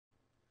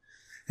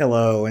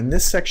Hello, in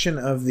this section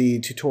of the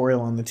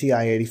tutorial on the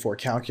TI-84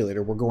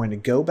 calculator, we're going to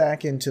go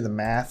back into the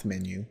math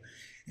menu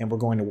and we're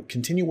going to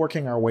continue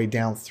working our way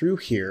down through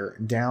here,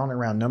 down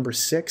around number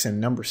 6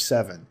 and number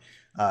 7,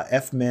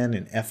 Fmin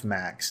and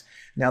Fmax.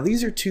 Now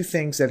these are two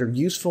things that are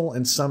useful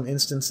in some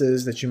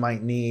instances that you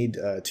might need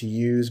to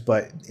use,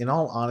 but in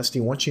all honesty,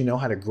 once you know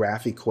how to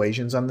graph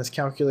equations on this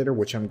calculator,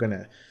 which I'm going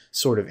to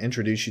sort of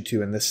introduce you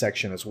to in this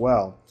section as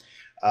well,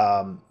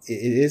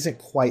 it isn't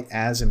quite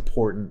as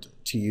important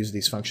to use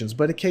these functions,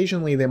 but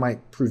occasionally they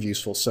might prove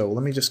useful. So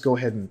let me just go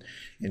ahead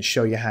and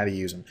show you how to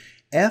use them.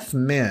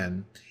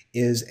 Fmin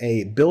is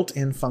a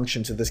built-in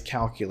function to this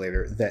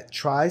calculator that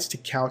tries to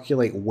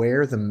calculate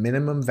where the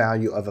minimum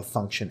value of a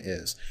function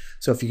is.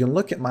 So if you can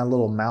look at my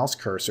little mouse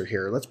cursor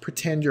here, let's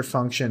pretend your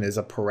function is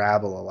a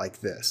parabola like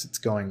this. It's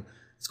going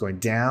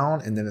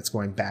down and then it's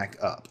going back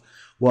up.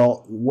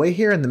 Well, way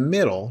here in the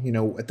middle,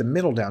 at the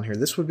middle down here,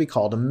 this would be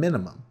called a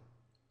minimum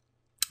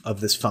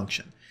of this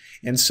function.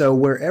 And so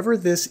wherever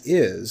this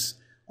is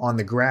on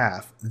the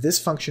graph, this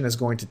function is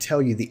going to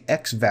tell you the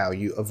x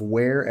value of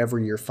wherever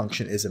your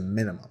function is a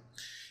minimum.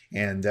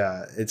 And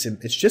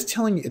it's just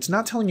telling you, it's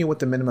not telling you what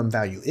the minimum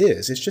value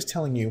is, it's just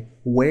telling you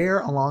where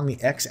along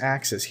the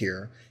x-axis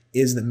here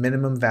is the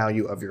minimum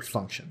value of your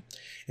function.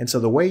 And so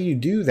the way you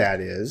do that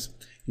is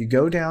you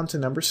go down to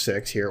number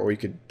 6 here, or you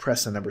could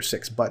press the number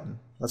 6 button.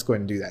 Let's go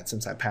ahead and do that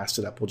since I passed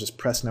it up. We'll just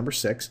press number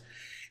 6.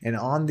 And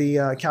on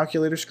the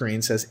calculator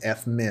screen says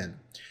Fmin.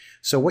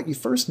 So what you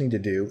first need to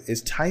do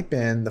is type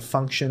in the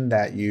function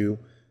that you're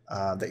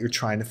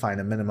trying to find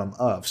a minimum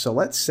of. So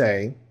let's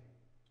say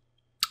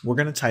we're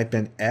going to type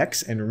in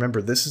x, and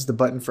remember this is the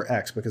button for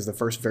x because the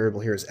first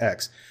variable here is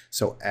x.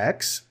 So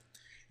x,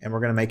 and we're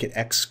going to make it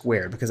x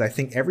squared because I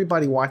think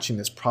everybody watching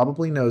this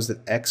probably knows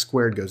that x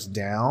squared goes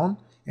down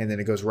and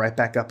then it goes right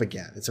back up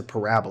again. It's a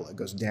parabola. It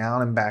goes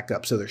down and back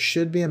up. So there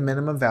should be a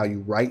minimum value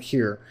right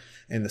here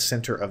in the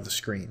center of the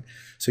screen.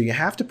 So you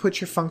have to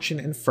put your function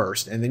in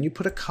first, and then you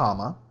put a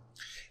comma,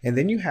 and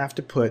then you have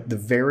to put the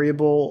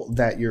variable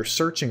that you're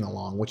searching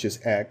along, which is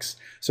x.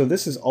 So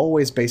this is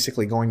always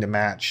basically going to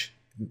match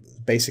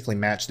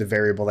the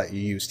variable that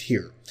you used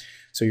here.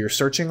 So you're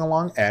searching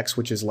along x,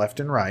 which is left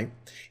and right,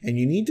 and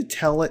you need to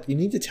tell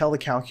the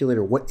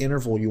calculator what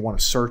interval you want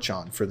to search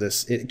on for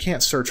this. It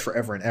can't search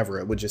forever and ever.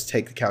 It would just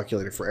take the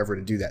calculator forever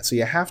to do that. So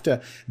you have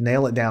to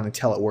nail it down and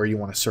tell it where you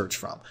want to search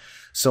from.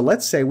 So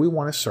let's say we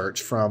want to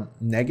search from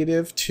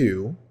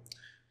 -2,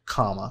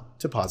 comma,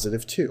 to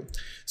 +2.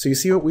 So you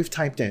see what we've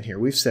typed in here.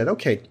 We've said,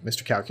 okay,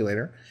 Mr.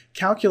 Calculator,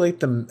 calculate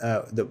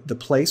the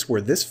place where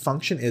this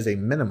function is a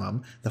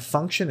minimum. The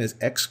function is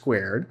x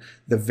squared.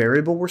 The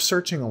variable we're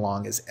searching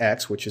along is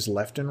x, which is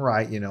left and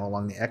right,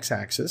 along the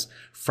x-axis,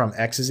 from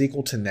x is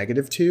equal to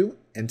 -2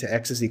 and to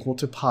x is equal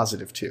to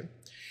 +2.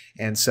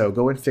 And so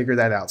go and figure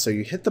that out. So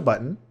you hit the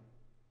button,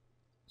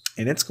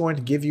 and it's going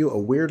to give you a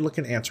weird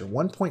looking answer,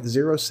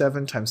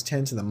 1.07 times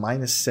 10 to the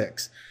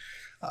 -6.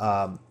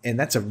 And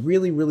that's a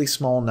really, really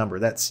small number.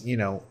 That's,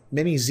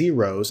 many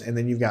zeros, and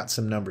then you've got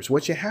some numbers.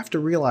 What you have to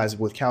realize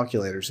with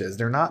calculators is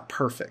they're not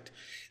perfect.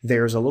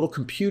 There's a little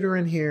computer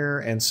in here,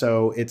 and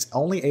so it's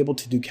only able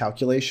to do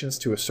calculations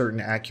to a certain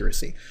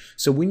accuracy.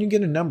 So when you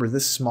get a number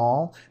this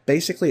small,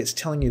 basically it's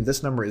telling you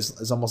this number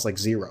is almost like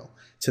zero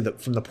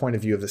from the point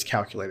of view of this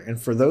calculator. And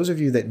for those of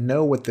you that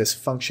know what this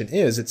function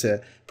is, it's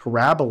a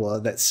parabola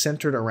that's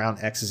centered around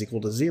x is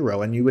equal to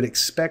 0, and you would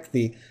expect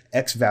the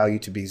x value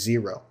to be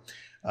 0.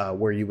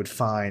 Where you would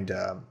find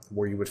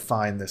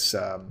this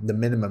the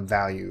minimum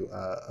value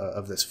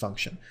of this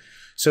function.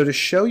 So to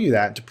show you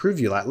that, to prove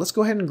you that, let's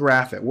go ahead and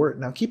graph it.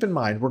 Now keep in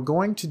mind, we're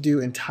going to do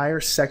entire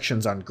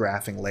sections on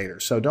graphing later,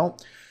 so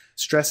don't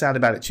stress out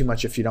about it too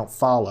much if you don't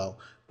follow.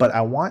 But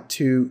I want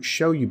to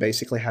show you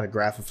basically how to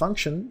graph a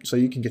function so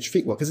you can get your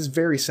feet wet, because it's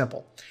very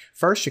simple.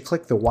 First, you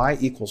click the y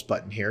equals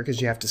button here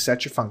because you have to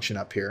set your function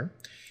up here.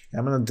 And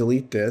I'm going to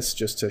delete this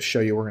just to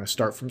show you we're going to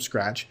start from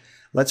scratch.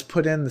 Let's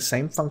put in the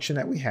same function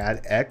that we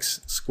had,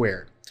 x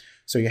squared.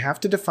 So you have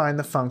to define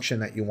the function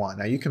that you want.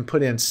 Now you can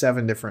put in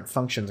 7 different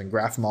functions and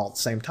graph them all at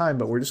the same time,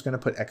 but we're just going to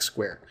put x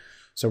squared.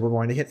 So we're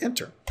going to hit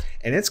enter.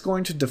 And it's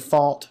going to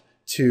default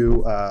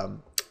to,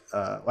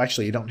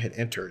 actually you don't hit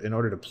enter. In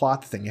order to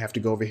plot the thing, you have to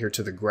go over here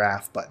to the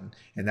graph button.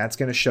 And that's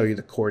going to show you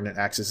the coordinate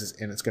axes,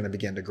 and it's going to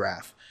begin to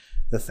graph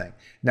the thing.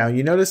 Now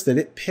you notice that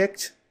it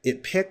picked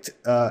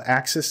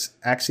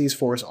axes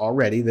for us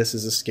already. This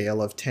is a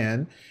scale of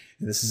 10.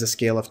 And this is a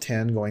scale of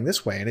 10 going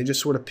this way, and it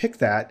just sort of picked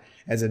that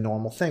as a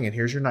normal thing. And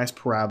here's your nice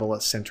parabola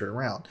centered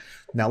around.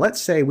 Now let's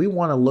say we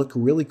want to look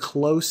really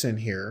close in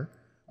here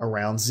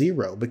around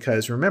 0,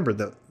 because remember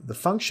the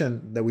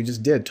function that we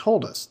just did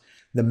told us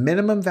the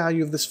minimum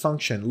value of this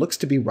function looks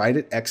to be right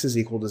at x is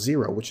equal to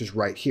 0, which is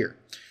right here.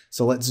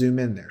 So let's zoom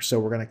in there.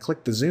 So we're going to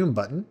click the zoom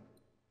button,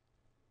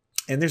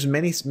 and there's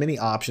many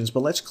options,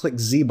 but let's click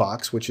Z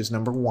box, which is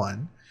number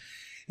 1.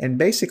 And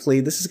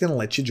basically, this is going to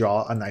let you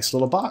draw a nice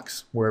little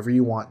box wherever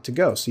you want to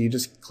go. So you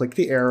just click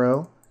the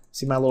arrow.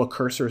 See my little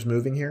cursor is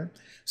moving here?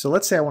 So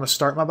let's say I want to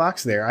start my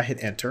box there. I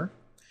hit enter,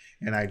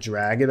 and I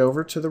drag it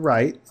over to the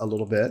right a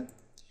little bit.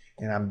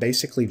 and I'm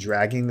basically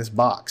dragging this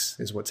box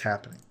is what's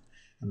happening.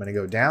 I'm going to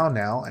go down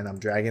now, and I'm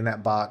dragging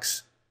that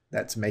box.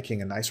 That's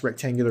making a nice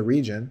rectangular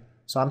region.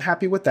 So I'm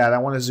happy with that. I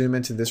want to zoom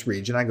into this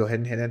region. I go ahead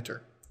and hit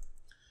enter.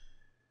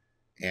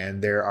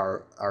 And there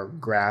our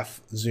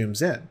graph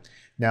zooms in.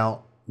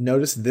 Now,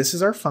 notice this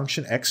is our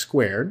function x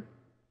squared.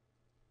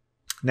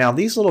 Now,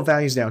 these little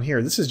values down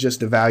here, this is just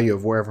the value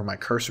of wherever my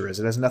cursor is.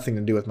 It has nothing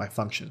to do with my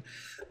function.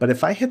 But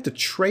if I hit the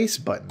trace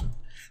button,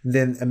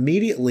 then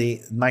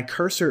immediately my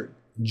cursor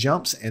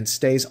jumps and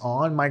stays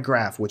on my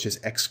graph, which is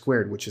x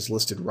squared, which is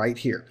listed right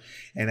here.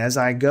 And as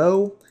I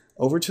go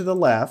over to the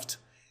left,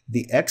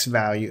 the x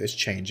value is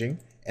changing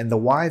and the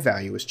y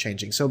value is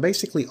changing. So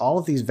basically all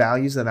of these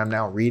values that I'm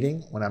now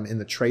reading when I'm in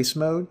the trace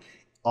mode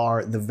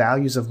are the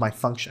values of my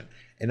function.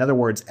 In other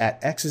words,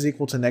 at x is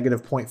equal to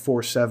negative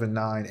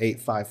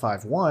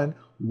 0.4798551,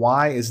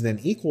 y is then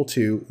equal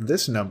to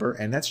this number,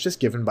 and that's just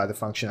given by the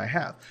function I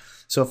have.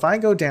 So if I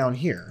go down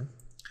here,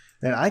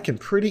 then I can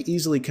pretty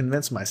easily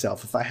convince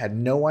myself, if I had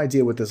no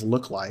idea what this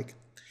looked like,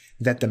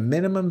 that the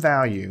minimum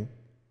value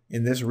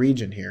in this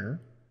region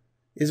here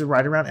is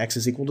right around x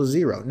is equal to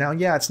 0. Now,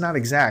 yeah, it's not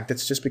exact.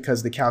 It's just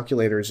because the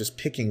calculator is just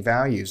picking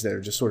values that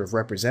are just sort of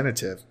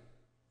representative.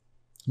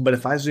 But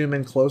if I zoom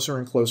in closer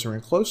and closer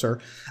and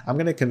closer, I'm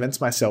going to convince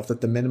myself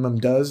that the minimum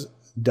does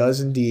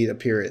indeed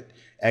appear at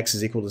x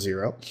is equal to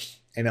 0.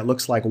 And it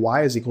looks like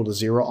y is equal to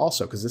 0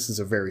 also, because this is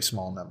a very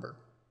small number.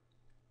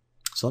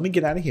 So let me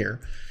get out of here.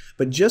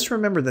 But just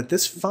remember that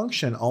this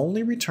function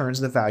only returns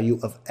the value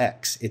of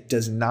x. It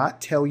does not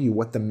tell you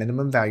what the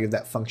minimum value of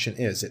that function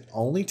is. It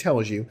only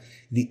tells you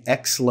the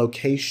x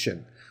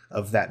location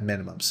of that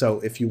minimum. So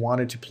if you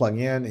wanted to plug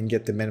in and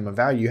get the minimum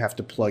value, you have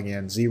to plug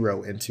in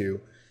 0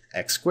 into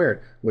x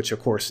squared, which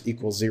of course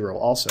equals 0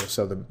 also.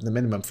 So the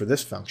minimum for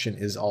this function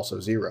is also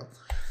 0.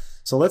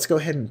 So let's go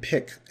ahead and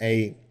pick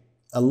a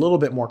little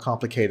bit more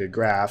complicated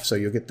graph so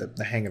you'll get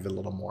the hang of it a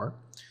little more.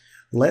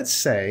 Let's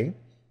say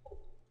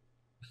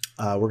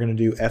we're going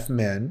to do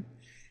fmin,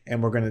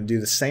 and we're going to do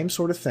the same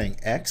sort of thing,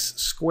 x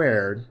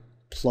squared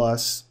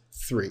plus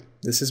 3.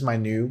 This is my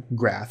new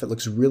graph. It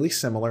looks really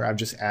similar. I've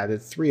just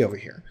added 3 over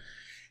here.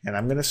 And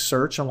I'm going to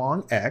search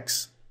along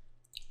x.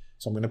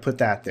 So I'm going to put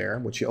that there,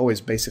 which you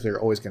always basically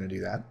are always going to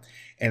do that.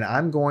 And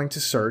I'm going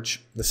to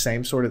search the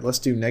same sort of, let's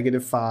do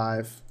negative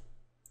 5,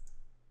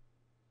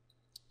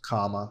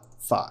 comma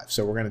 5.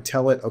 So we're going to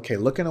tell it, okay,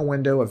 look in a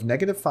window of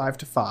negative 5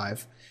 to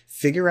 5,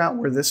 figure out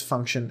where this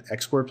function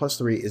x squared plus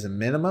 3 is a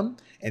minimum,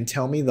 and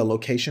tell me the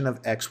location of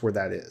x where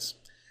that is.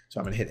 So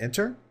I'm going to hit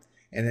enter,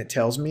 and it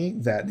tells me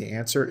that the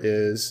answer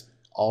is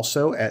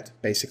also at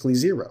basically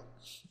 0,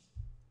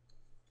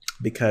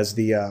 because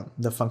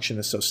the function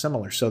is so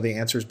similar. So the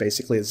answer is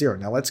basically at 0.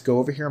 Now let's go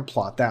over here and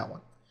plot that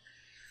one.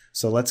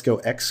 So let's go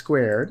x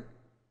squared,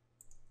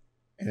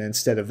 and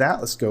instead of that,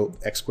 let's go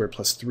x squared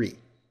plus 3.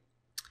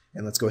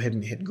 And let's go ahead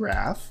and hit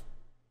graph.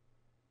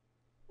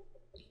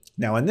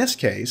 Now in this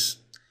case,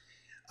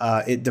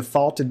 it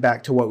defaulted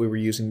back to what we were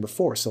using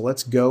before. So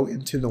let's go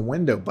into the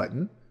window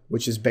button,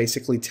 which is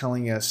basically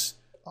telling us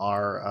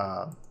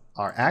our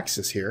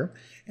axis here.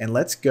 And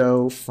let's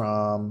go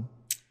from,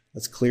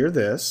 let's clear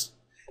this,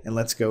 and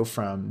let's go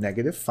from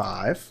negative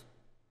 5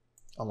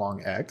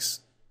 along x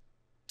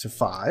to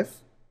 5.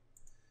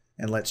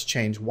 And let's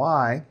change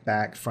y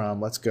back from,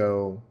 let's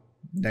go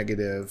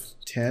negative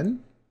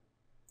 10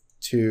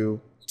 to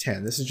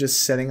 10. This is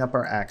just setting up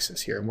our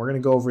axis here. And we're going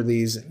to go over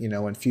these,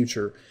 in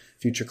future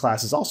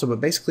classes also.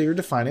 But basically you're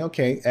defining,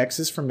 okay, x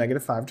is from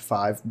negative 5 to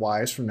 5,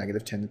 y is from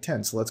negative 10 to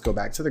 10. So let's go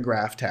back to the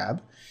graph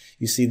tab.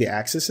 You see the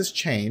axis has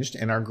changed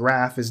and our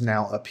graph is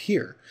now up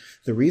here.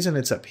 The reason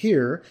it's up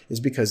here is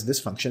because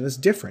this function is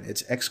different.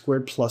 It's x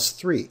squared plus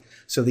 3.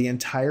 So the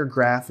entire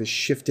graph is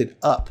shifted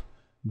up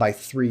by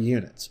 3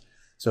 units.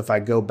 So if I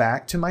go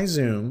back to my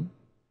zoom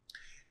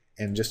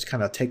and just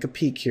kind of take a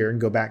peek here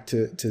and go back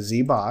to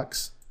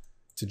ZBox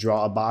to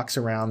draw a box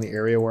around the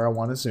area where I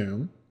want to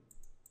zoom.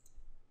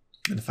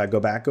 And if I go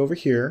back over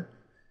here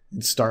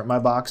and start my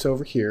box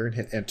over here and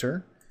hit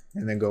enter,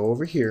 and then go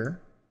over here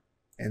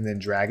and then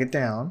drag it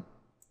down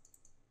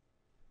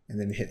and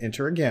then hit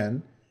enter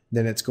again,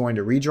 then it's going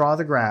to redraw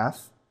the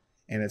graph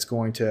and it's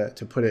going to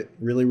put it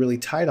really, really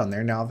tight on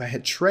there. Now if I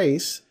hit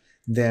trace,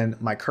 then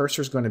my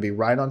cursor is going to be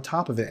right on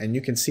top of it, and you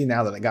can see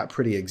now that it got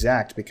pretty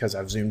exact because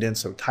I've zoomed in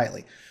so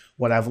tightly.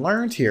 What I've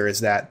learned here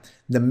is that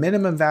the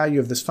minimum value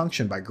of this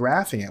function, by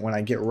graphing it, when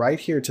I get right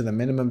here to the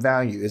minimum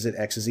value, is at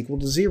x is equal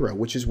to 0,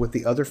 which is what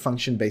the other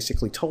function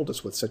basically told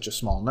us with such a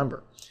small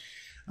number.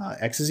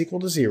 X is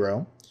equal to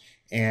 0,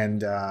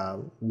 and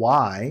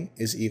y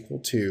is equal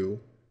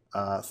to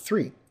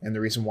 3. And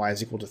the reason y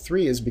is equal to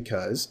 3 is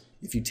because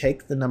if you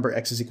take the number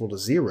x is equal to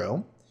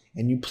 0,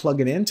 and you plug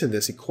it into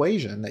this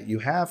equation that you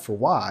have for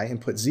y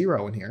and put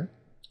 0 in here,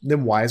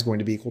 then y is going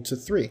to be equal to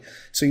 3.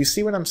 So you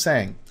see what I'm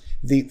saying?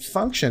 The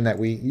function that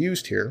we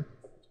used here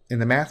in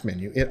the math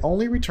menu, it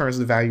only returns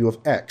the value of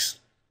x,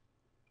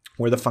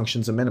 where the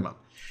function's a minimum.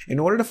 In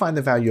order to find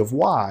the value of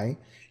y,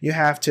 you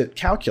have to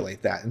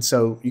calculate that. And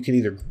so you can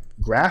either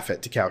graph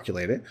it to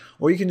calculate it,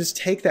 or you can just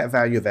take that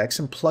value of x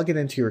and plug it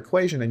into your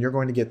equation, and you're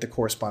going to get the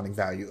corresponding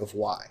value of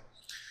y.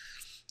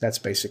 That's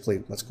basically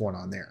what's going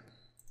on there.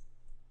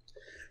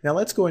 Now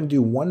let's go and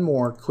do one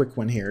more quick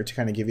one here to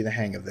kind of give you the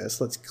hang of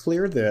this. Let's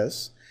clear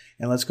this,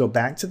 and let's go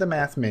back to the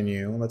math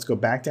menu, and let's go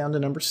back down to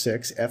number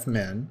 6,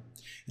 fmin, and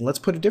let's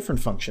put a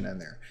different function in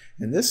there.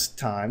 And this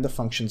time the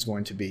function is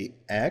going to be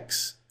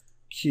x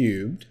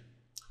cubed,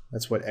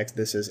 that's what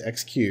this is,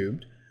 x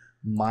cubed,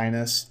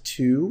 minus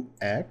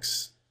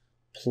 2x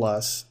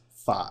plus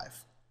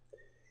 5.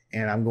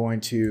 And I'm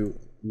going to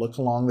look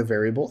along the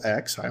variable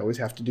x, I always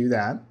have to do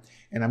that,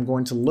 and I'm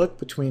going to look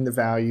between the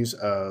values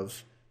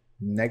of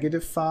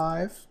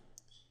 -5,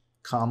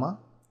 comma,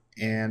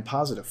 and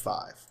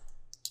 +5.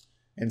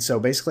 And so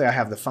basically I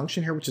have the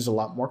function here, which is a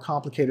lot more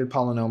complicated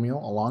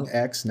polynomial along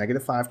x,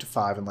 -5 to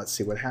 5, and let's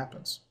see what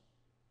happens.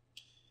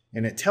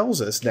 And it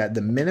tells us that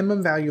the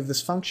minimum value of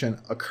this function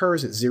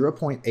occurs at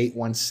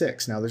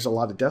 0.816. Now there's a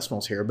lot of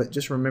decimals here, but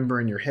just remember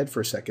in your head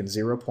for a second,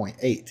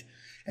 0.8.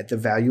 At the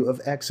value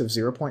of x of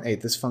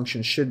 0.8, this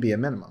function should be a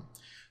minimum.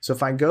 So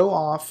if I go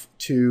off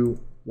to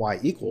y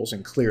equals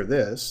and clear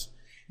this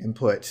and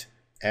put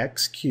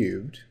x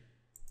cubed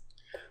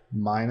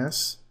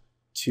minus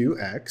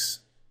 2x,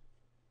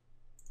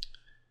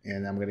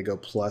 and I'm going to go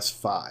plus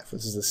 5.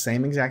 This is the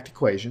same exact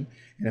equation.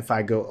 And if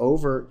I go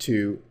over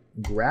to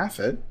graph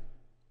it,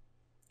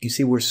 you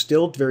see we're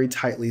still very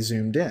tightly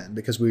zoomed in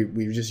because we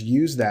just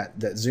used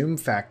that zoom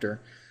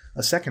factor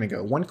a second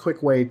ago. One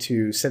quick way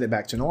to set it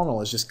back to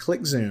normal is just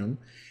click zoom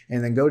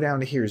and then go down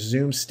to here,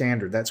 zoom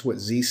standard. That's what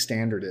Z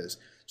standard is.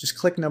 Just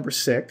click number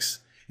 6,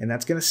 and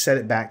that's going to set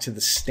it back to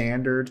the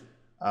standard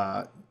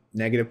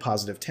negative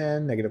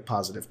 +10, negative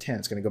 +10.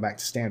 It's going to go back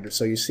to standard.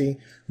 So you see,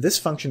 this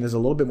function is a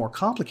little bit more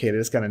complicated.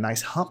 It's got a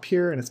nice hump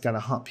here, and it's got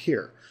a hump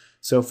here.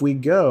 So if we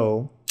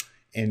go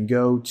and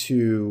go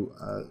to,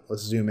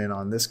 let's zoom in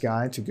on this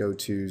guy to go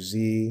to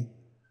Z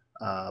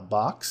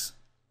box,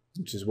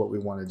 which is what we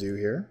want to do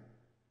here.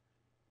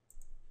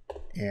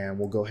 And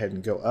we'll go ahead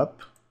and go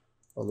up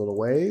a little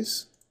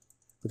ways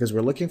because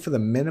we're looking for the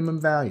minimum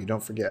value,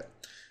 don't forget.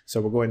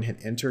 So we'll go ahead and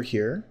hit enter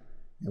here,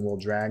 and we'll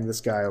drag this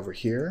guy over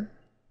here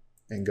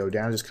and go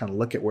down, just kind of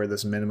look at where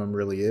this minimum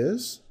really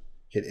is.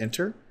 Hit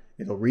enter,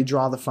 it'll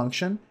redraw the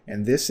function,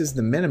 and this is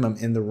the minimum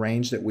in the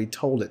range that we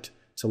told it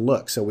to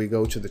look. So we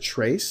go to the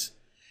trace,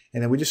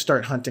 and then we just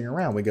start hunting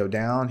around. We go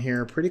down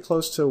here pretty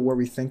close to where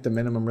we think the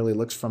minimum really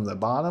looks from the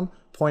bottom,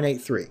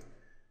 0.83,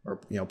 or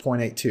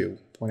 0.82,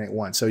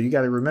 0.81. So you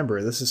got to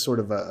remember, this is sort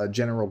of a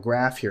general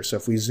graph here. So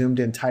if we zoomed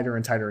in tighter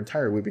and tighter and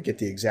tighter, we would get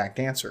the exact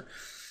answer.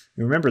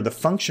 Remember, the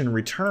function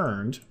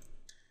returned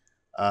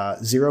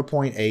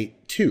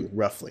 0.82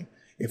 roughly.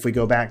 If we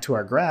go back to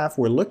our graph,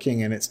 we're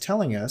looking and it's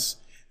telling us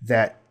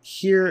that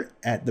here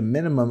at the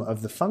minimum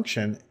of the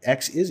function,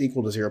 x is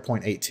equal to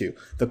 0.82.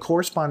 The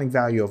corresponding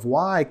value of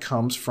y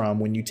comes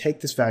from when you take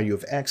this value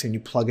of x and you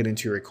plug it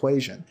into your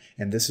equation.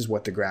 And this is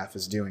what the graph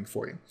is doing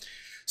for you.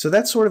 So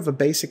that's sort of a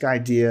basic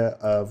idea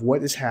of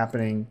what is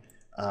happening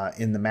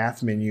in the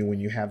math menu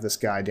when you have this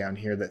guy down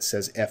here that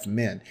says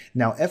fmin.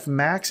 Now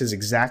fmax is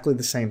exactly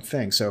the same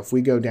thing. So if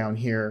we go down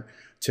here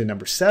to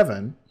number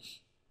 7,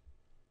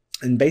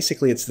 and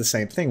basically it's the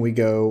same thing. We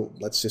go,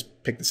 let's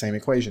just pick the same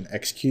equation,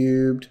 x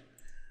cubed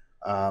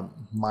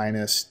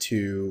minus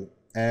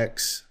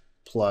 2x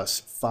plus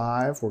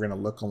 5. We're going to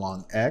look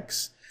along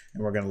x,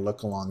 and we're going to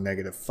look along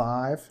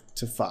 -5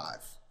 to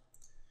 5.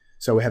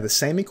 So we have the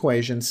same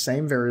equation,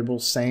 same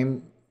variables,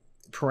 same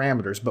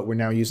parameters, but we're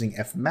now using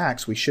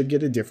fmax. We should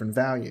get a different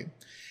value.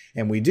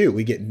 And we do.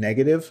 We get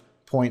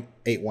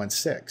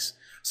 -0.816.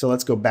 So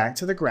let's go back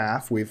to the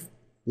graph. We've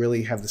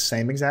really have the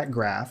same exact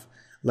graph.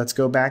 Let's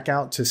go back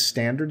out to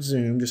standard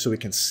zoom just so we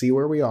can see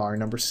where we are,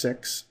 number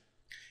 6.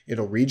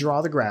 It'll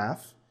redraw the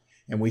graph,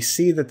 and we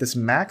see that this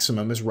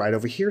maximum is right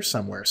over here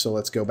somewhere. So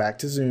let's go back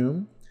to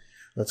zoom.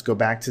 Let's go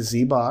back to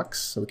Z box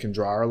so we can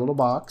draw our little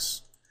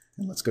box,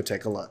 and let's go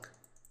take a look.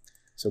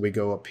 So we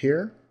go up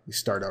here, we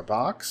start our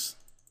box,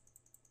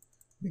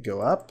 we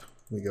go up,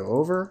 we go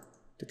over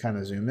to kind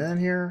of zoom in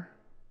here,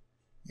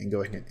 and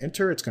go ahead and hit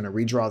enter. It's going to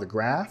redraw the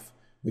graph.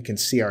 We can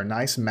see our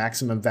nice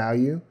maximum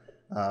value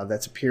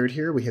that's appeared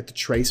here. We hit the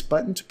trace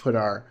button to put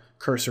our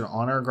cursor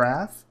on our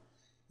graph,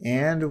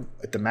 and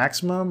at the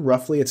maximum,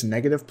 roughly it's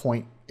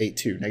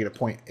 -0.82,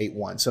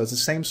 -0.81. So it's the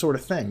same sort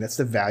of thing. That's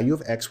the value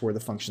of x where the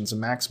function's a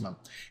maximum.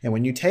 And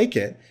when you take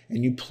it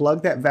and you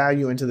plug that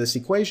value into this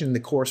equation,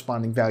 the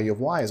corresponding value of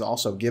y is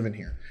also given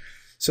here.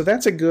 So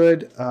that's a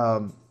good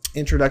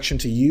introduction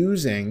to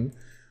using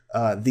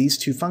these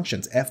two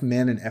functions,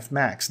 fmin and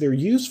fmax. They're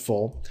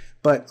useful,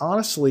 but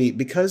honestly,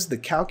 because the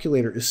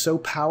calculator is so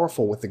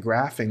powerful with the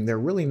graphing, they're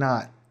really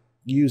not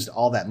used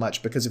all that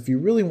much, because if you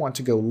really want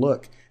to go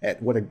look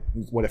at what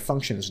a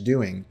function is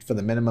doing for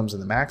the minimums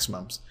and the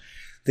maximums,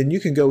 then you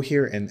can go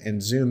here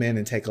and zoom in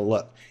and take a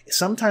look.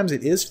 Sometimes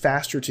it is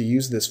faster to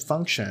use this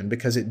function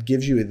because it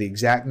gives you the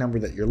exact number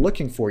that you're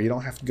looking for. You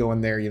don't have to go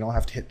in there, you don't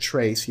have to hit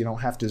trace, you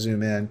don't have to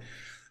zoom in.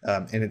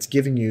 and it's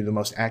giving you the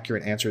most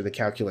accurate answer the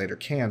calculator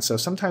can. So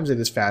sometimes it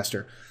is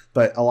faster,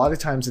 but a lot of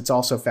times it's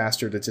also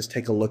faster to just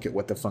take a look at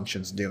what the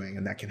function's doing,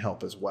 and that can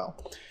help as well.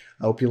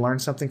 I hope you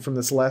learned something from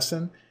this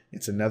lesson.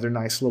 It's another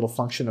nice little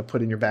function to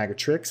put in your bag of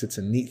tricks. It's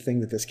a neat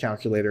thing that this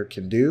calculator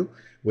can do.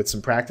 With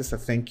some practice, I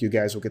think you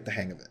guys will get the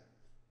hang of it.